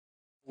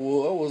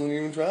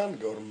even trying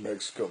to go to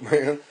Mexico,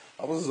 man.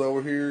 I was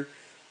over here,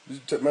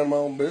 just took mind my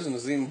own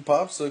business, eating a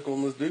popsicle,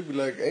 and this dude be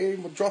like, "Hey,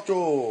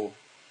 muchacho,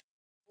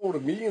 over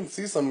to me and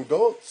see some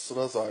goats." And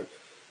I was like,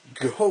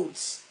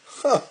 "Goats?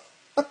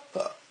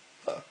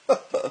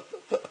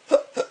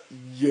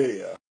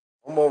 Yeah."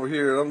 I'm over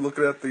here and I'm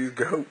looking at these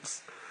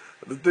goats.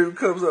 The dude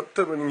comes up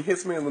to me and he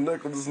hits me in the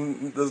neck with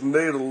this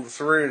needle,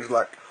 syringe,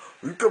 like,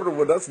 "You coming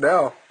with us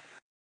now?"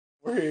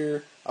 We're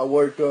here. I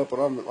wake up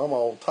and I'm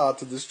all tied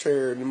to this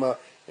chair, and in the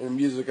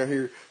music I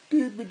hear.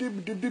 They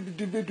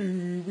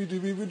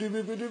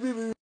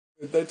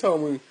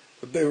told me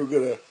that they were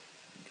gonna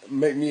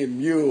make me a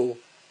mule,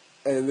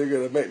 and they're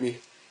gonna make me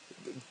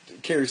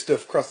carry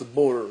stuff across the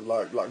border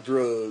like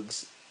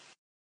drugs.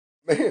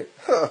 Man,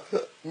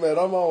 man,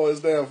 I'm always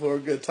down for a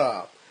good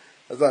time.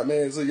 I was like,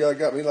 man, so y'all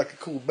got me like a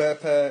cool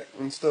backpack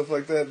and stuff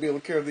like that to be able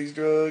to carry these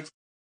drugs.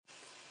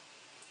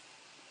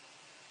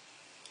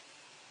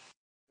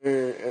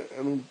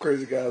 And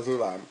crazy guys are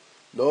like,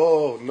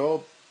 no,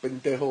 no,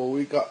 pendejo,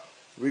 we got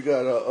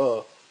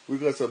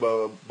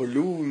some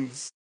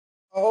balloons.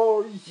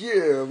 Oh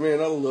yeah,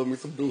 man, I love me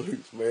some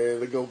balloons, man.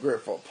 They go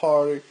great for a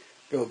party,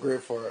 go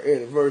great for an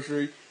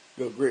anniversary,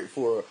 go great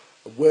for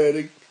a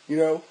wedding, you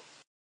know.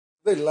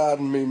 They lied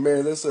to me,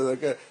 man. They said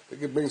they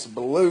could bring some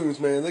balloons,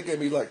 man. They gave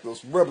me like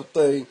this rubber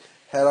thing,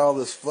 had all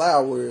this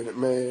flour in it,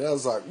 man. I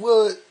was like,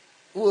 what?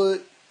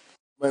 What?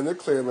 Man, they're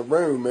clearing the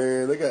room,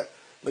 man. They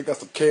got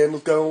some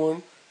candles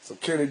going, some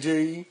Kenny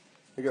G.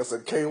 They got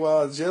some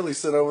KY jelly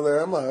sitting over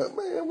there. I'm like,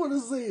 man, what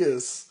is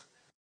this?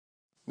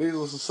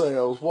 Needless to say,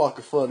 I was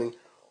walking funny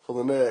for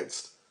the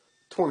next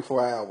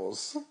 24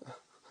 hours.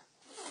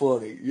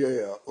 Funny,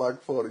 yeah,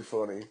 like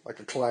funny, like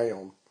a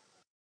clown.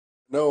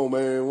 No,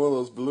 man, one of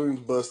those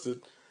balloons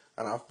busted,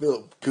 and I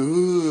felt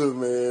good,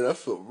 man. I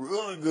felt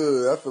really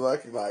good. I feel like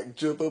I could like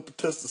jump up and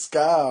touch the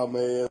sky,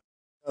 man.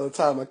 By the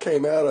time I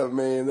came out of it,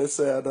 man, they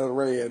said I done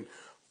ran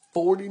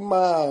 40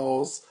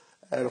 miles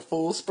at a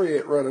full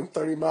sprint, running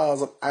 30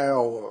 miles an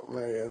hour,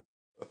 man.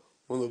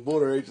 When the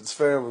border agents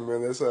found me,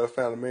 man, they said I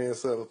found a man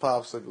selling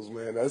popsicles,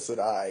 man. They said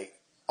I ate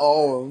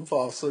all of them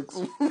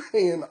popsicles,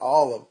 man,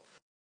 all of them.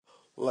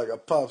 Like a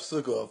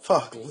popsicle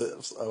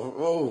apocalypse.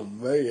 Oh,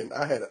 man,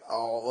 I had it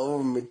all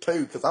over me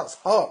too, because I was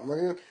hot,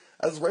 man.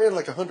 I just ran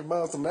like 100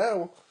 miles an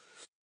hour.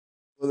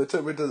 Well, they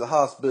took me to the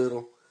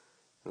hospital,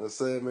 and I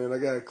said, man, I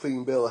got a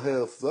clean bill of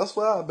health. So that's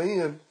where I've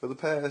been for the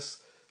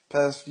past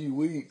few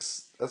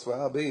weeks. That's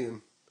where I've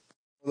been.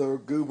 Little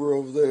goober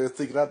over there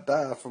thinking I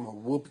died from a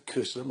whoopee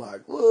cushion. I'm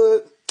like,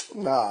 what?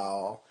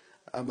 No.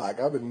 I'm like,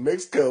 I'm in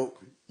Mexico.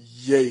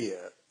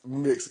 Yeah,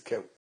 Mexico.